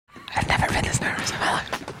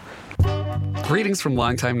Greetings from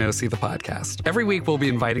Long Time No See, the podcast. Every week, we'll be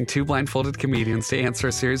inviting two blindfolded comedians to answer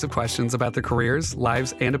a series of questions about their careers,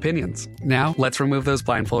 lives, and opinions. Now, let's remove those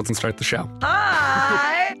blindfolds and start the show.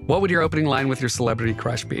 Hi! What would your opening line with your celebrity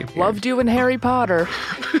crush be? Loved you in Harry Potter.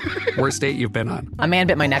 Worst date you've been on? A man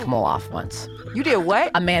bit my neck mole off once. You did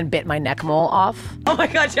what? A man bit my neck mole off. Oh my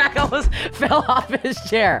God, Jack almost fell off his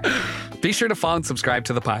chair. Be sure to follow and subscribe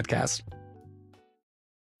to the podcast.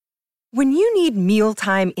 When you need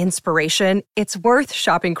mealtime inspiration, it's worth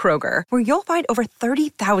shopping Kroger, where you'll find over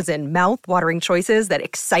 30,000 mouth-watering choices that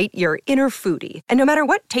excite your inner foodie. And no matter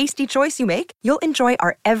what tasty choice you make, you'll enjoy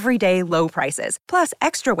our everyday low prices, plus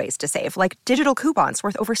extra ways to save, like digital coupons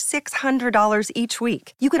worth over $600 each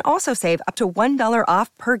week. You can also save up to $1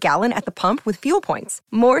 off per gallon at the pump with fuel points.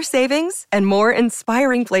 More savings and more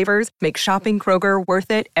inspiring flavors make shopping Kroger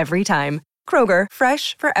worth it every time. Kroger,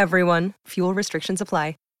 fresh for everyone. Fuel restrictions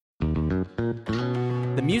apply.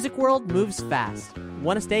 The music world moves fast.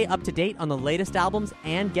 Want to stay up to date on the latest albums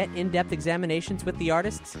and get in-depth examinations with the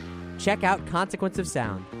artists? Check out Consequence of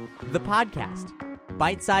Sound, the podcast.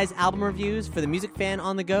 Bite-sized album reviews for the music fan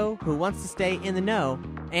on the go who wants to stay in the know,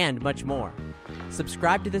 and much more.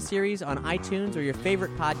 Subscribe to the series on iTunes or your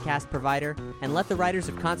favorite podcast provider, and let the writers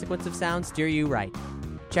of Consequence of Sound steer you right.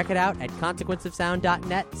 Check it out at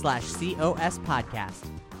consequenceofsound.net/COS podcast.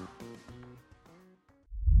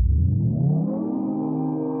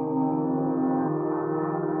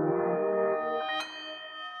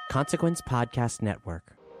 Consequence Podcast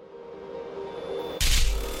Network.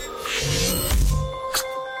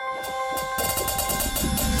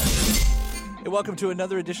 Hey, welcome to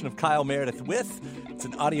another edition of Kyle Meredith With. It's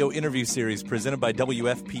an audio interview series presented by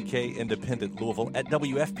WFPK Independent Louisville at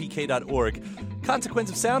WFPK.org. Consequence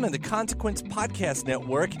of Sound and the Consequence Podcast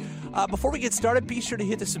Network. Before we get started, be sure to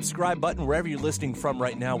hit the subscribe button wherever you're listening from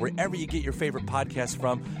right now, wherever you get your favorite podcasts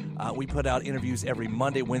from. We put out interviews every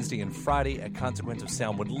Monday, Wednesday, and Friday at Consequence of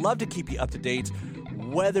Sound. Would love to keep you up to date,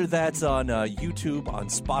 whether that's on YouTube, on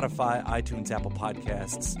Spotify, iTunes, Apple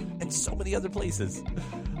Podcasts, and so many other places.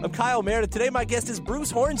 I'm Kyle Meredith. Today, my guest is Bruce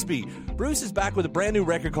Hornsby. Bruce is back with a brand new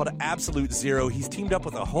record called Absolute Zero. He's teamed up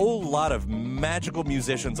with a whole lot of magical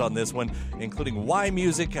musicians on this one, including Y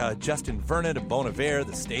Music, Justin Vernon of Bon Iver,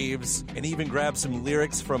 The Staves, and even grabbed some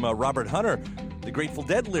lyrics from Robert Hunter, the Grateful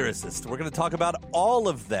Dead lyricist. We're going to talk about all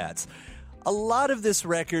of that. A lot of this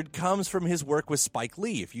record comes from his work with Spike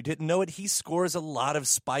Lee. If you didn't know it, he scores a lot of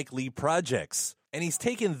Spike Lee projects. And he's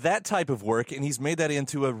taken that type of work and he's made that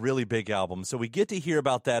into a really big album. So we get to hear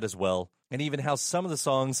about that as well, and even how some of the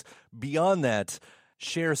songs beyond that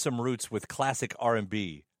share some roots with classic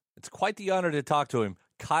R&B. It's quite the honor to talk to him.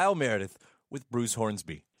 Kyle Meredith with Bruce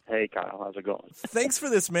Hornsby. Hey, Kyle, how's it going? Thanks for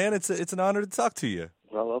this, man. It's an honor to talk to you.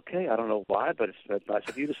 Well, okay. I don't know why, but it's nice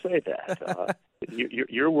of you to say that.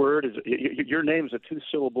 Your word is your name is a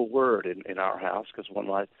two-syllable word in our house, because when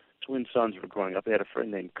my twin sons were growing up, they had a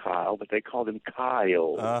friend named Kyle, but they called him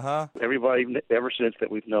Kyle. Uh-huh. Everybody, ever since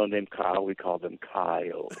that we've known named Kyle, we called them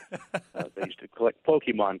Kyle. They used to collect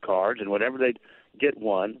Pokemon cards, and whenever they'd get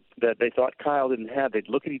one that they thought Kyle didn't have, they'd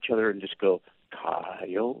look at each other and just go,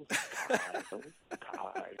 Kyle, Kyle,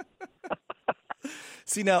 Kyle.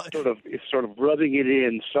 See, now sort of rubbing it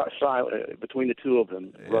in between the two of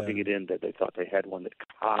them, rubbing it in that they thought they had one that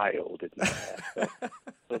Kyle didn't have.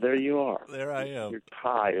 So there you are. There I am. You're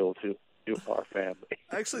Kyle to our family.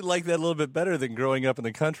 I actually like that a little bit better than growing up in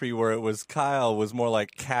the country where it was Kyle was more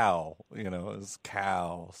like cow. You know, it was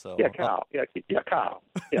cow. So yeah, cow. Yeah, cow.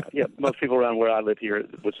 Yeah. Most people around where I live here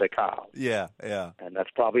would say cow. Yeah. And that's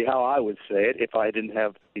probably how I would say it if I didn't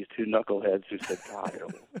have these two knuckleheads who said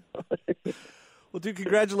Kyle. Well, dude,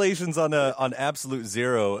 congratulations on Absolute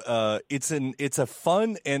Zero. It's a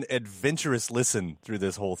fun and adventurous listen through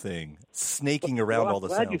this whole thing, snaking around all the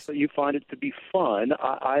sounds. I'm glad you find it to be fun.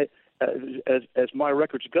 As my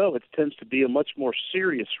records go, it tends to be a much more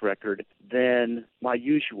serious record than my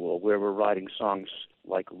usual, where we're writing songs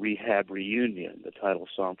like Rehab Reunion, the title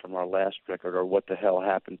song from our last record, or What the Hell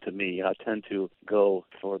Happened to Me. I tend to go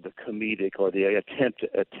for the comedic or the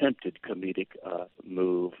attempted comedic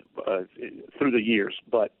move through the years,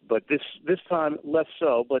 but this time less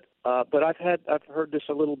so. But I've heard this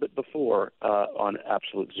a little bit before on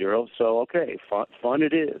Absolute Zero, so okay, fun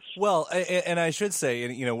it is. Well, and I should say,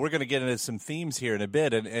 and you know, we're going to get into some themes here in a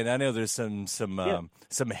bit, and I know there's some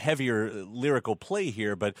heavier lyrical play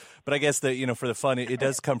here, but I guess that, you know, for the fun, it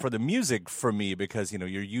does come from the music for me, because you know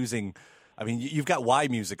you're using I mean, you've got Y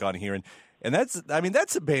Music on here, and that's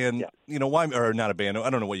a band, Y, or not a band, I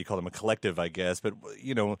don't know what you call them, a collective, I guess, but,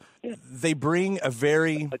 they bring a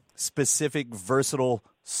very specific, versatile,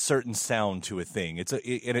 certain sound to a thing.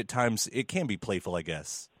 And at times it can be playful, I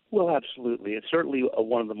guess. Well, absolutely. It's certainly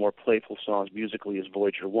one of the more playful songs musically is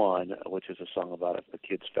Voyager 1, which is a song about a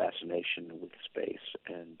kid's fascination with space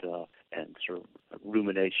and sort of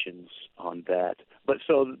ruminations on that. But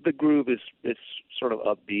so the groove is sort of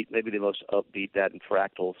upbeat, maybe the most upbeat, that and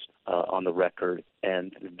Fractals on the record.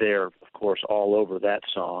 And they're, of course, all over that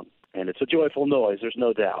song. And it's a joyful noise, there's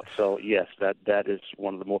no doubt. So, yes, that is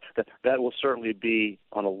one of the more – that will certainly be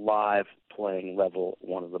on a live playing level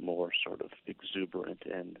one of the more sort of exuberant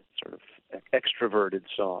and sort of extroverted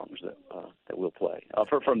songs that we'll play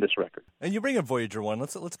from this record. And you bring up Voyager 1.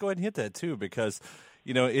 Let's go ahead and hit that, too, because,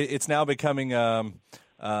 it's now becoming what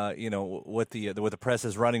the press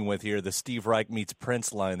is running with here, the Steve Reich meets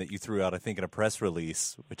Prince line that you threw out, I think, in a press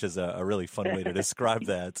release, which is a really fun way to describe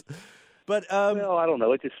that. But well, I don't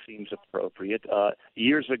know. It just seems appropriate.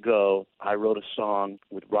 Years ago, I wrote a song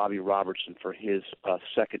with Robbie Robertson for his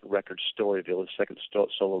second record, Storyville, his second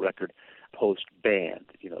solo record, post-band.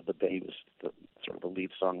 The band, he was sort of the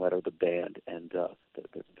lead songwriter of the band, and the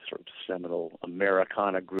sort of seminal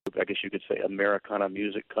Americana group. I guess you could say Americana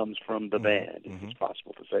music comes from the band, if it's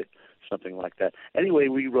possible to say something like that. Anyway,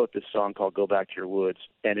 we wrote this song called Go Back to Your Woods,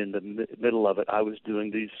 and in the middle of it, I was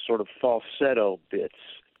doing these sort of falsetto bits,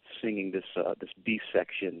 singing this B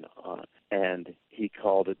section, and he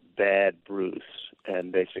called it Bad Bruce,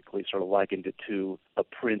 and basically sort of likened it to a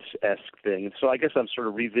Prince-esque thing. And so I guess I'm sort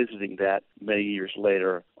of revisiting that many years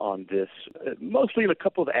later on this, mostly in a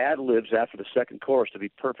couple of ad-libs after the second chorus to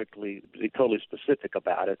be totally specific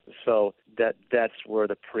about it. So that's where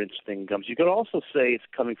the Prince thing comes. You could also say it's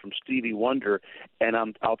coming from Stevie Wonder, and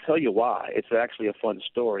I'll tell you why. It's actually a fun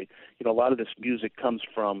story. A lot of this music comes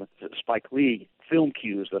from Spike Lee film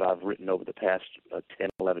cues that I've written over the past 10,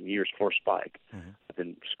 11 years for Spike. I've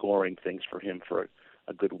been scoring things for him for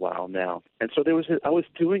a good while now. And so I was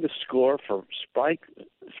doing a score for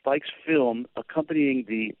Spike's film accompanying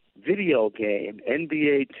the video game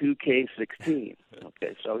NBA 2K16.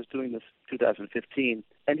 Okay, so I was doing this 2015,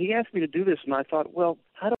 and he asked me to do this, and I thought, well,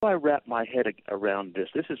 how do I wrap my head around this?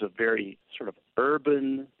 This is a very sort of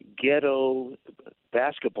urban, ghetto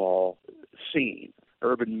basketball scene,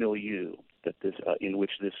 urban milieu that in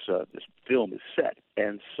which this film is set.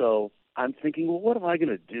 And so I'm thinking, well, what am I going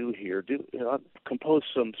to do here? Compose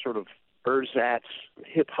some sort of ersatz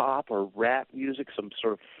hip-hop or rap music, some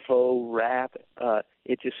sort of faux rap?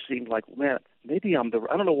 It just seemed like, man, maybe I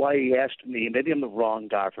don't know why he asked me, maybe I'm the wrong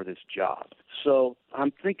guy for this job. So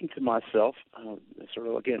I'm thinking to myself, sort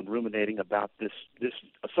of, again, ruminating about this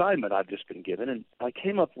assignment I've just been given, and I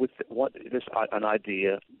came up with an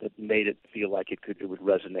idea that made it feel like it would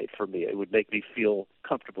resonate for me. It would make me feel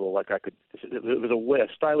comfortable, like it was a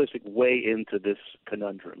stylistic way into this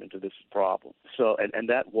conundrum, into this problem. So, and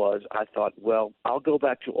that was, I thought, well, I'll go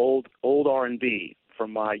back to old R&B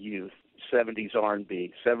from my youth, 70s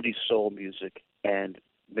R&B, 70s soul music, and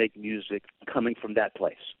make music coming from that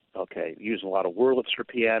place. Okay, using a lot of Wurlitzer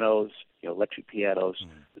pianos, electric pianos,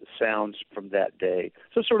 sounds from that day.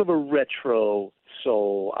 So sort of a retro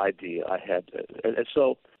soul idea I had. And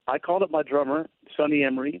so I called up my drummer, Sonny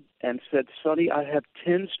Emery, and said, Sonny, I have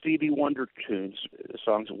 10 Stevie Wonder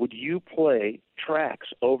songs. Would you play tracks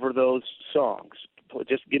over those songs?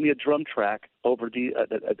 Just give me a drum track over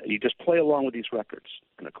you just play along with these records.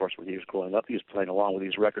 And of course, when he was growing up, he was playing along with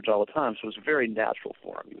these records all the time, so it was very natural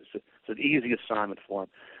for him. It's an easy assignment for him.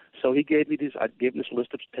 So he gave me I gave him this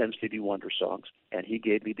list of 10 Stevie Wonder songs, and he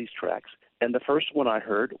gave me these tracks. And the first one I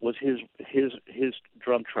heard was his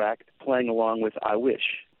drum track playing along with I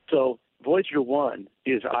Wish. So Voyager 1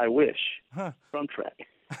 is I Wish drum track.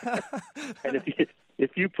 And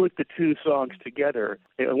if you put the two songs together,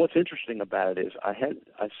 and what's interesting about it is I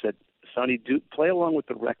said, Sonny, play along with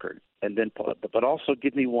the record, and then but also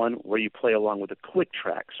give me one where you play along with a click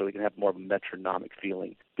track so we can have more of a metronomic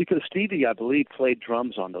feeling. Because Stevie, I believe, played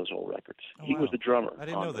drums on those old records. Oh, he was the drummer. I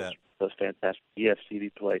didn't know that. Those fantastic. Yes, Stevie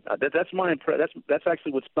played. That's my impression. That's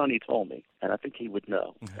actually what Sonny told me, and I think he would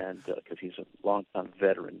know, and because he's a longtime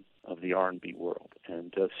veteran of the R&B world.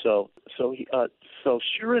 And so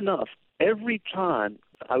sure enough, every time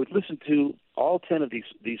I would listen to all 10 of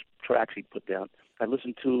these tracks he put down, I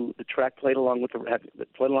listened to the track played along with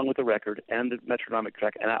the record and the metronomic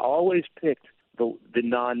track, and I always picked the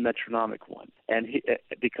non-metronomic one, and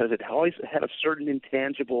because it always had a certain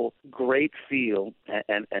intangible, great feel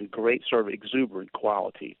and great sort of exuberant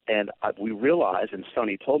quality. And we realized, and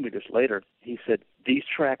Sonny told me this later, he said, these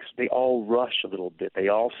tracks, they all rush a little bit. They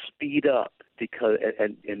all speed up because,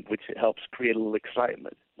 and which helps create a little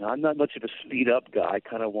excitement. Now, I'm not much of a speed-up guy. I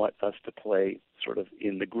kind of want us to play sort of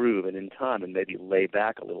in the groove and in time and maybe lay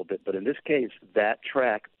back a little bit. But in this case, that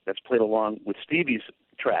track that's played along with Stevie's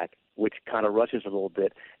track, which kind of rushes a little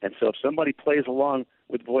bit. And so if somebody plays along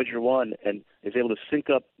with Voyager 1 and is able to sync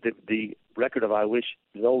up the record of I Wish,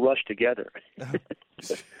 they'll rush together.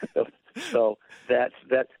 So that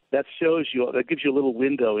shows you, that gives you a little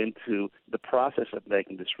window into the process of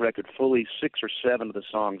making this record. Fully 6 or 7 of the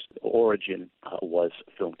songs' origin was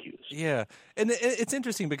film cues. Yeah, and it's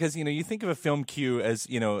interesting because you think of a film cue as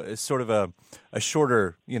as sort of a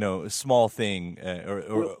shorter small thing,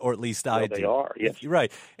 or at least I do. They are, yes,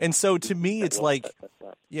 right. And so to me, it's like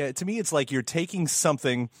you're taking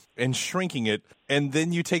something and shrinking it, and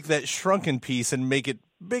then you take that shrunken piece and make it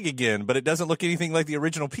big again, but it doesn't look anything like the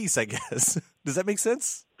original piece, I guess. Does that make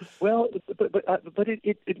sense? Well, but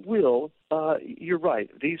it will. You're right.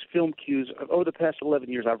 These film cues, over the past 11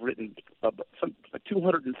 years, I've written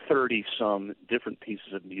 230 some different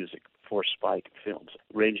pieces of music for Spike films,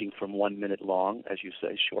 ranging from 1 minute long, as you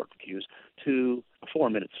say, short cues, to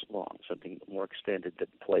 4 minutes long, something more extended that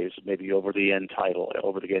plays maybe over the end title,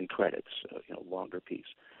 over the end credits, longer piece.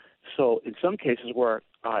 So in some cases where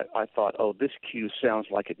I thought, this cue sounds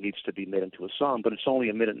like it needs to be made into a song, but it's only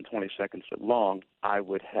 1 minute and 20 seconds long, I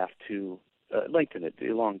would have to lengthen it,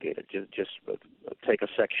 elongate it, just take a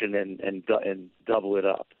section and double it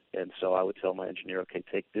up. And so I would tell my engineer, okay,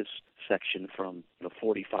 take this section from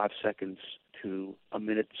 45 seconds to a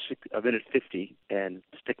minute 50 and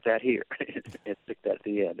stick that here and stick that at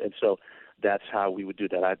the end. And so that's how we would do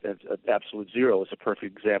that. Absolute Zero is a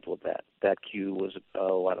perfect example of that. That cue was,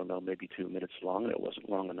 maybe 2 minutes long, and it wasn't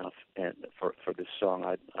long enough. And for this song,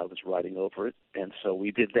 I was writing over it, and so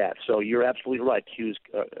we did that. So you're absolutely right. Cues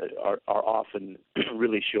are often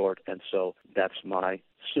really short, and so that's my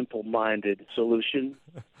simple-minded solution.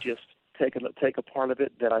 Just take a part of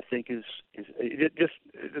it that I think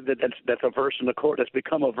that's a verse and a chorus. That's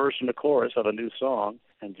become a verse and a chorus of a new song,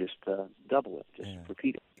 and just double it, just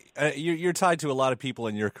repeat it. You're tied to a lot of people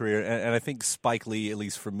in your career, and I think Spike Lee, at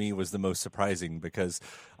least for me, was the most surprising because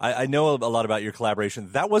I know a lot about your collaboration.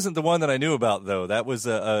 That wasn't the one that I knew about, though. That was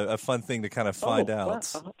a fun thing to kind of find out.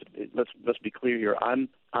 Well, let's be clear here. I'm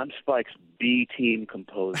Spike's B-team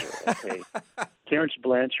composer. Okay, Terrence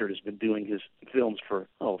Blanchard has been doing his films for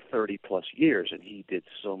 30 plus years, and he did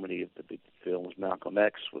so many of the big films. Malcolm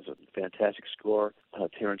X was a fantastic score.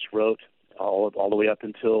 Terrence wrote all the way up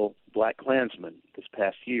until Black Klansman this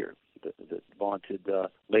past year, the vaunted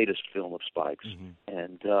latest film of Spike's. Mm-hmm.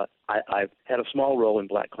 And I had a small role in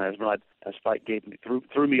Black Klansman. Spike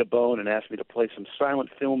threw me a bone and asked me to play some silent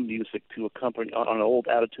film music to accompany on an old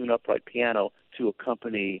out-of-tune upright piano to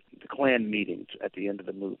accompany the Klan meeting at the end of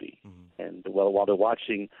the movie. Mm-hmm. And while they're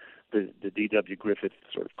watching the D.W. Griffith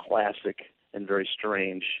sort of classic and very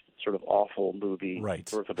strange, sort of awful movie, right,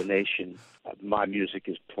 Birth of a Nation, my music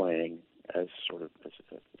is playing as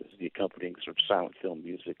the accompanying sort of silent film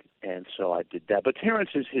music. And so I did that. But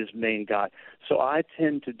Terrence is his main guy. So I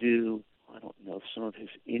tend to do, some of his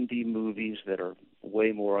indie movies that are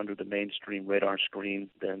way more under the mainstream radar screen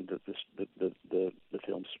than the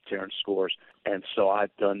films Terrence scores. And so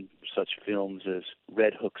I've done such films as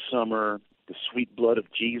Red Hook Summer, The Sweet Blood of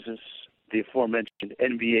Jesus, the aforementioned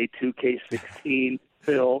NBA 2K16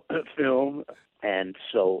 film. And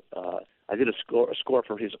so I did a score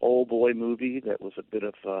for his Old Boy movie that was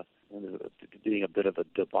being a bit of a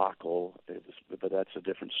debacle, but that's a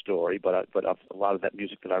different story. But a lot of that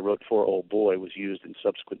music that I wrote for Old Boy was used in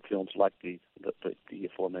subsequent films like the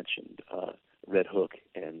aforementioned Red Hook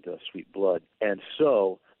and Sweet Blood. And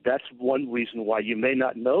so that's one reason why you may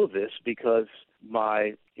not know this, because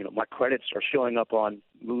my credits are showing up on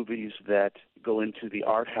movies that go into the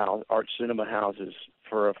art cinema houses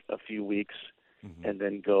for a few weeks, mm-hmm, and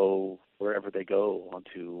then go wherever they go,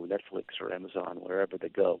 onto Netflix or Amazon, wherever they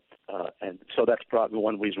go. And so that's probably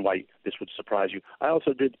one reason why this would surprise you. I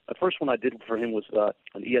also did, the first one I did for him was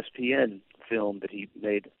an ESPN film that he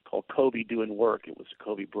made called Kobe Doing Work. It was a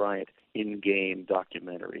Kobe Bryant in-game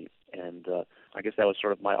documentary. And I guess that was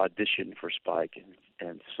sort of my audition for Spike.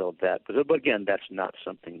 And so that, but again, that's not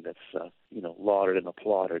something that's, lauded and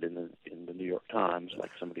applauded in the New York Times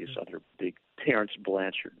like some of these other big Terrence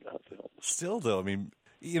Blanchard films. Still, though, I mean,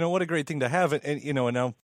 what a great thing to have. And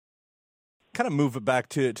now kind of move it back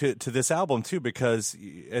to this album too, because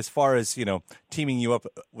as far as, teaming you up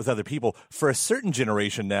with other people, for a certain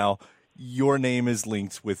generation now, your name is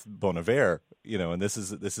linked with Bon Iver, and this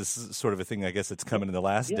is sort of a thing, I guess, that's coming in the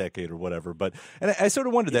last decade or whatever. But and I sort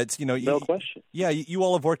of wondered that, no question. Yeah, you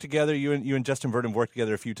all have worked together. You and Justin Vernon have worked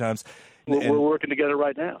together a few times. We're working together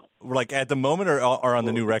right now. Like at the moment, or on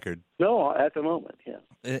the new record? No, at the moment, yeah.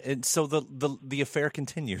 And so the affair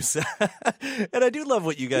continues, and I do love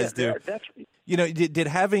what you guys do. That's did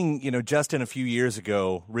having Justin a few years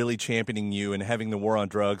ago really championing you and having the War on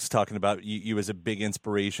Drugs talking about you as a big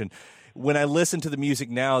inspiration. When I listen to the music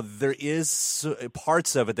now, there is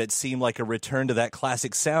parts of it that seem like a return to that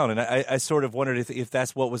classic sound, and I sort of wondered if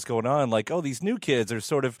that's what was going on. Like, oh, these new kids are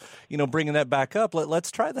sort of bringing that back up.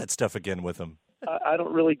 Let's try that stuff again with them. I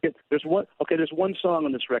don't really get. There's one song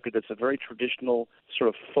on this record that's a very traditional sort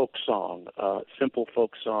of folk song, simple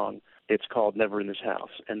folk song. It's called "Never in This House,"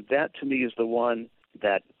 and that to me is the one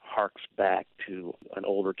that harks back to an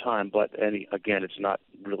older time. But again, it's not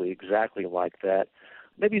really exactly like that.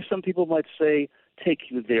 Maybe some people might say "Take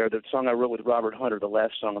You There." The song I wrote with Robert Hunter, the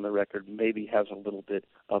last song on the record, maybe has a little bit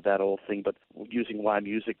of that old thing, but using Why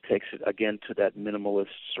Music takes it again to that minimalist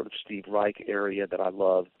sort of Steve Reich area that I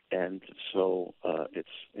love, and so it's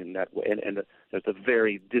in that way. And there's a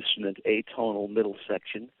very dissonant atonal middle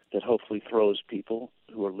section that hopefully throws people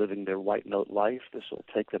who are living their white note life. This will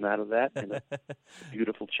take them out of that in a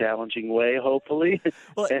beautiful, challenging way, hopefully.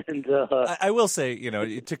 Well, and I will say,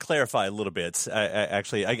 to clarify a little bit,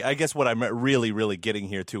 I guess what I'm really, really getting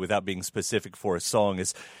here to, without being specific for a song,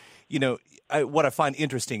 is, what I find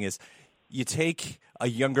interesting is you take a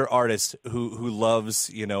younger artist who loves,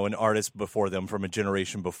 an artist before them from a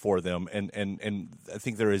generation before them, and I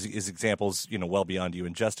think there is examples, well beyond you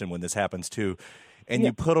and Justin when this happens too. And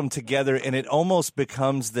you put them together, and it almost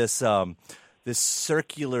becomes this this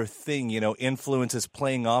circular thing, influences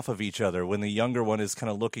playing off of each other when the younger one is kind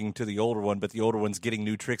of looking to the older one, but the older one's getting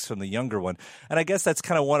new tricks from the younger one. And I guess that's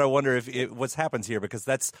kind of what I wonder if what happens here, because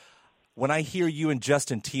that's when I hear you and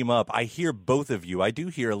Justin team up, I hear both of you. I do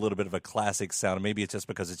hear a little bit of a classic sound. Maybe it's just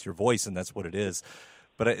because it's your voice and that's what it is.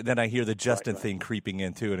 But then I hear the Justin thing creeping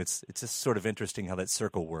in too, and it's just sort of interesting how that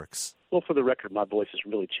circle works. Well, for the record, my voice has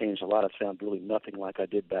really changed a lot. I sound really nothing like I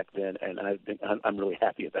did back then, and I'm really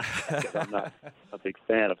happy about that. I'm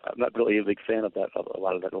not really a big fan of that, of a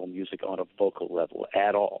lot of that old music on a vocal level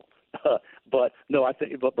at all. But no, I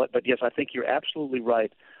think, but yes, I think you're absolutely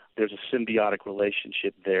right. There's a symbiotic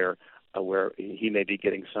relationship there. Where he may be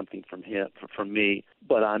getting something from me,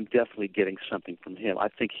 but I'm definitely getting something from him. I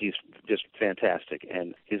think he's just fantastic,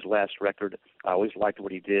 and his last record, I always liked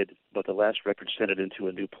what he did, but the last record sent it into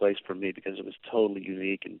a new place for me because it was totally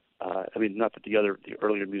unique. And not that the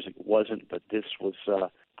earlier music wasn't, but this was,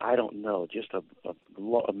 I don't know, just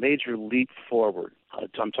a major leap forward.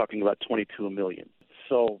 I'm talking about 22 million.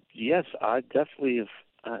 So yes, I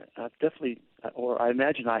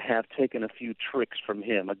imagine I have taken a few tricks from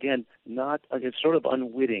him. Again, it's sort of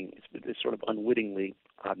unwitting. It's sort of unwittingly.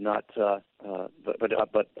 I'm not,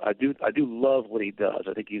 but I do love what he does.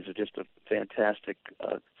 I think he's just a fantastic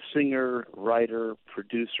singer, writer,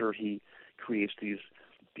 producer. He creates these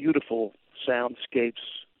beautiful soundscapes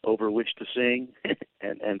over which to sing,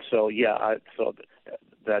 and so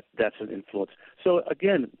that's an influence. So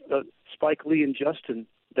again, Spike Lee and Justin.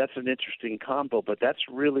 That's an interesting combo, but that's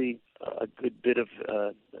really a good bit of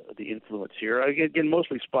the influence here. Again,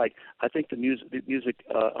 mostly Spike. I think the music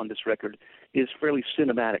on this record is fairly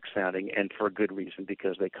cinematic sounding, and for a good reason,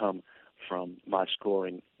 because they come from my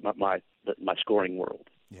scoring, my scoring world.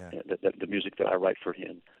 Yeah. The music that I write for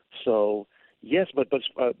him. So yes, but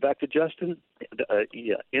back to Justin.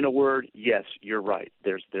 In a word, yes, you're right.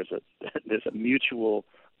 There's a mutual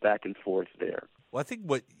back and forth there. Well, I think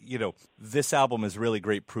what, this album is really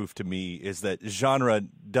great proof to me is that genre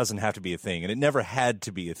doesn't have to be a thing, and it never had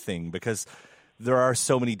to be a thing because there are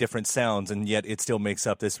so many different sounds, and yet it still makes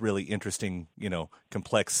up this really interesting,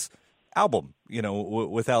 complex album,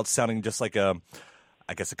 without sounding just like a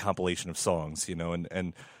compilation of songs,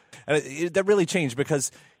 and that really changed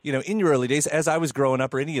because, in your early days, as I was growing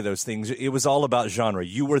up or any of those things, it was all about genre.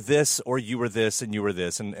 You were this or you were this and you were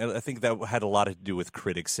this. And I think that had a lot to do with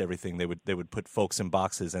critics, everything. They would put folks in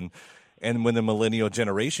boxes. And when the millennial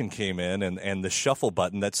generation came in and the shuffle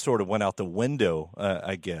button, that sort of went out the window,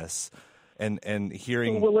 I guess. and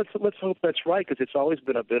hearing. Well, let's hope that's right, because it's always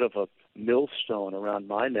been a bit of a millstone around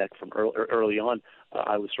my neck from early on.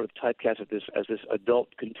 I was sort of typecast as this adult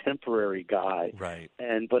contemporary guy, Right.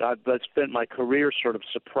 but I've spent my career sort of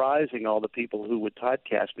surprising all the people who would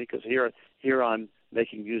typecast me, because here I'm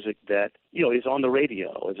making music that is on the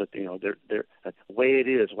radio. Is they're the way it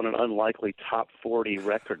is, what an unlikely top 40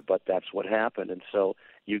 record, but that's what happened. And so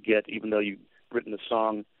you get, even though you've written a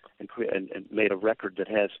song and made a record that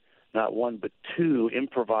has not one but two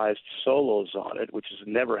improvised solos on it, which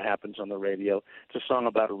never happens on the radio. It's a song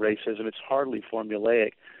about racism. It's hardly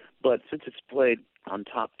formulaic, but since it's played on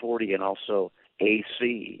top 40 and also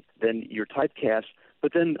AC, then you're typecast.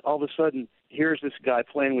 But then all of a sudden, here's this guy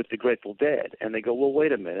playing with the Grateful Dead, and they go, well,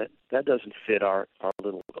 wait a minute, that doesn't fit our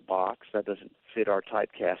little box. That doesn't fit our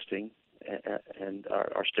typecasting and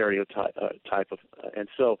our stereotype type of. And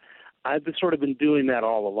so I've sort of been doing that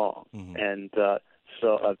all along, and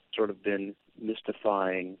so I've sort of been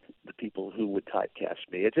mystifying the people who would typecast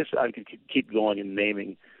me. It's just I could keep going and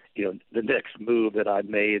naming, the next move that I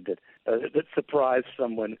made that surprised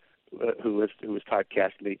someone who has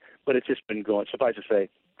typecast me. But it's just been going. Suffice to say,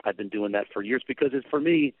 I've been doing that for years, because for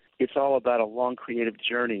me, it's all about a long creative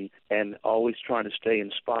journey and always trying to stay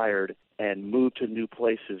inspired and move to new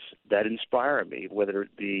places that inspire me, whether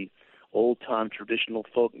it be old-time traditional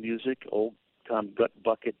folk music, old-time gut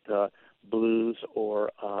bucket blues,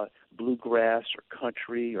 or bluegrass, or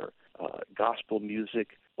country, or gospel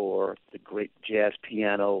music, or the great jazz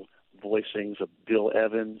piano voicings of Bill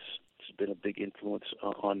Evans. It's been a big influence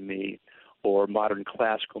on me, or modern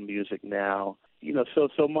classical music now.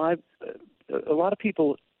 So my a lot of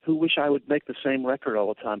people who wish I would make the same record all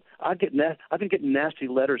the time. I've been getting nasty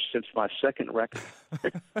letters since my second record,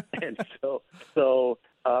 and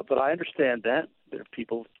but I understand that there are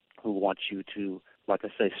people who want you to, like I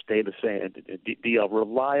say, stay the same, be a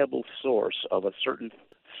reliable source of a certain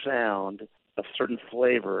sound, a certain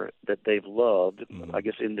flavor that they've loved, I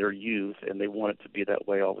guess, in their youth, and they want it to be that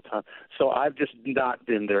way all the time. So I've just not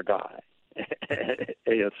been their guy.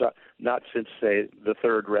 So not since, say, the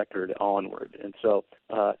third record onward. And so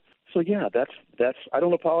yeah, that's I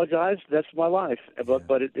don't apologize. That's my life.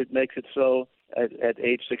 But it makes it so at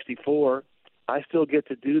age 64, I still get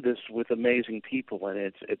to do this with amazing people, and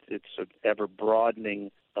it's an ever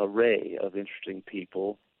broadening array of interesting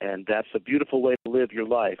people, and that's a beautiful way to live your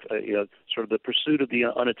life. Sort of the pursuit of the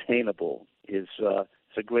unattainable is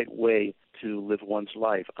it's a great way to live one's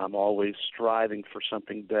life. I'm always striving for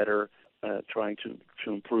something better, trying to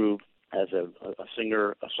improve as a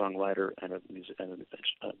singer, a songwriter, and a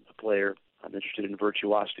player. I'm interested in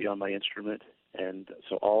virtuosity on my instrument, and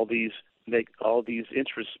so all these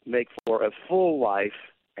interests make for a full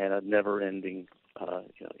life and a never-ending,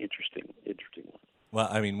 interesting one. Well,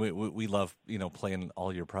 I mean, we love playing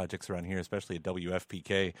all your projects around here, especially at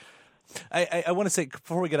WFPK. I want to say,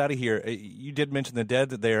 before we get out of here, you did mention the Dead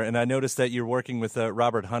there, and I noticed that you're working with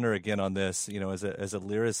Robert Hunter again on this, as a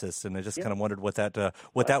lyricist, and I just kind of wondered what that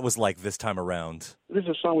was like this time around. This is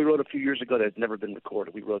a song we wrote a few years ago that had never been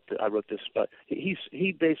recorded. I wrote this, but he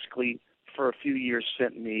basically, for a few years,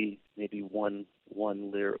 sent me maybe one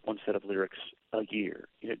set of lyrics a year.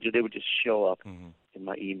 They would just show up in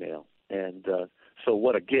my email, and so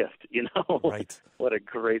what a gift, Right. What a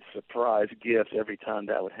great surprise gift every time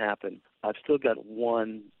that would happen. I've still got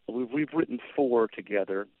one. We've written 4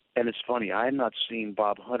 together, and it's funny. I had not seen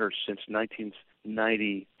Bob Hunter since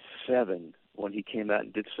 1997 when he came out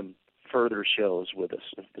and did some Further shows with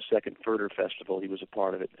us. The second Further Festival, he was a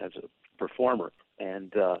part of it as a performer,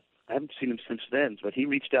 and I haven't seen him since then, but he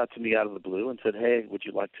reached out to me out of the blue and said, hey, would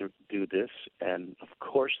you like to do this? And, of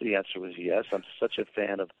course, the answer was yes. I'm such a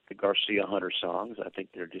fan of the Garcia Hunter songs. I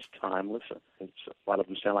think they're just timeless. A lot of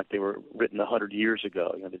them sound like they were written 100 years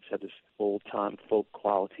ago. They just have this old-time folk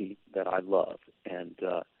quality that I love. And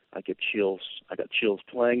I get chills. I got chills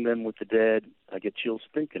playing them with the Dead. I get chills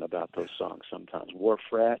thinking about those songs sometimes. Wharf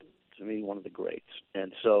Rat, to me, one of the greats.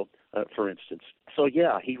 And so, for instance,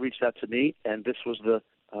 he reached out to me, and this was the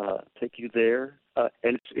Take You There.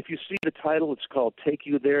 And if you see the title, it's called Take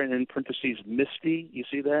You There, and in parentheses, Misty. You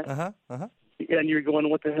see that? And you're going,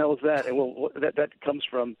 what the hell is that? And well, that comes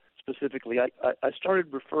from specifically, I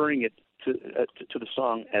started referring it to the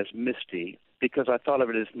song as Misty because I thought of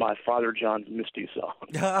it as my Father John's Misty song.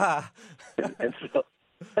 and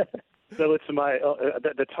so it's my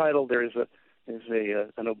the title there is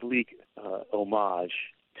an oblique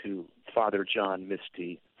homage to Father John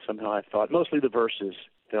Misty. Somehow I thought mostly the verses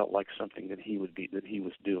felt like something that he was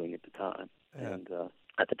doing at the time. Yeah. And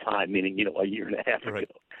at the time, meaning a year and a half ago.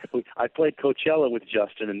 I played Coachella with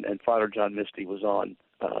Justin, and Father John Misty was on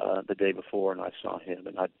the day before, and I saw him,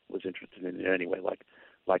 and I was interested in it anyway.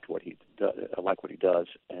 Liked what he does. I like what he does,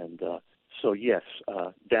 and so yes,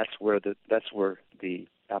 that's where the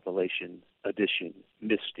Appalachian edition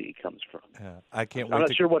Misty comes from. Yeah, I can't wait. I'm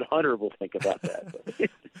not sure what Hunter will think about that. But.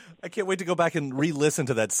 I can't wait to go back and re-listen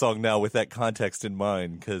to that song now with that context in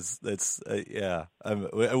mind, because that's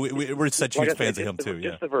we're such huge fans of him too.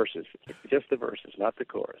 Just the verses, not the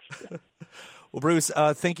chorus. Yeah. Well, Bruce,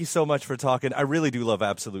 thank you so much for talking. I really do love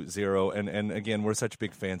Absolute Zero, and again, we're such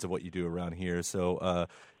big fans of what you do around here. So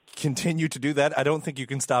continue to do that. I don't think you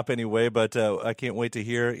can stop anyway, but I can't wait to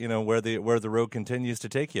hear where the road continues to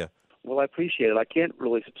take you. Well, I appreciate it. I can't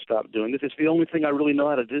really stop doing this. It's the only thing I really know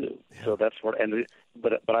how to do. Yeah. So that's what.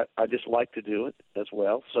 But I just like to do it as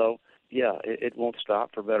well. So yeah, it won't stop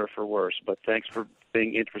for better or for worse. But thanks for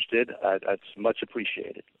being interested. It's much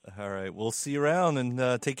appreciated. All right, we'll see you around,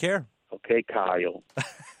 and take care. Okay, Kyle.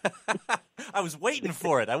 I was waiting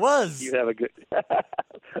for it. I was. You have a good.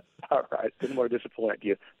 All right. Didn't want to disappoint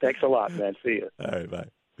you. Thanks a lot, man. See you. All right. Bye.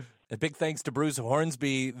 A big thanks to Bruce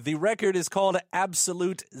Hornsby. The record is called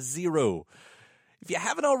Absolute Zero. If you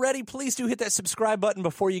haven't already, please do hit that subscribe button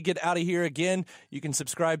before you get out of here. Again, you can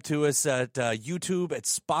subscribe to us at YouTube, at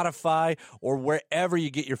Spotify, or wherever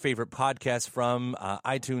you get your favorite podcasts from,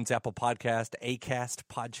 iTunes, Apple Podcast, Acast,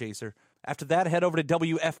 Podchaser. After that, head over to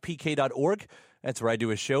WFPK.org. That's where I do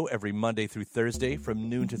a show every Monday through Thursday from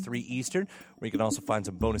noon to 3 Eastern, where you can also find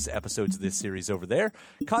some bonus episodes of this series over there.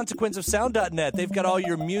 ConsequenceOfSound.net. They've got all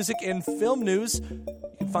your music and film news. You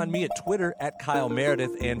can find me at Twitter at Kyle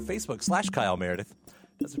Meredith and Facebook /Kyle Meredith.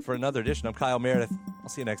 That's it for another edition. I'm Kyle Meredith. I'll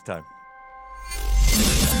see you next time.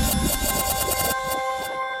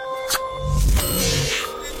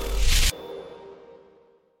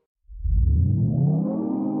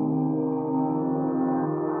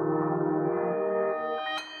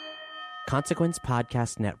 Consequence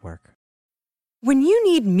Podcast Network. When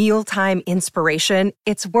you need mealtime inspiration,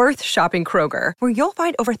 it's worth shopping Kroger, where you'll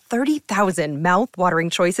find over 30,000 mouth-watering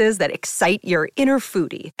choices that excite your inner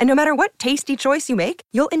foodie. And no matter what tasty choice you make,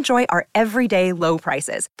 you'll enjoy our everyday low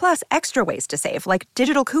prices, plus extra ways to save, like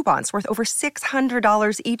digital coupons worth over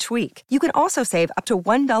 $600 each week. You can also save up to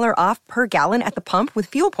 $1 off per gallon at the pump with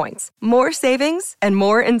fuel points. More savings and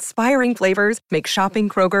more inspiring flavors make shopping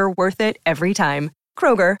Kroger worth it every time.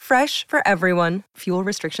 Kroger, fresh for everyone. Fuel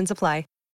restrictions apply.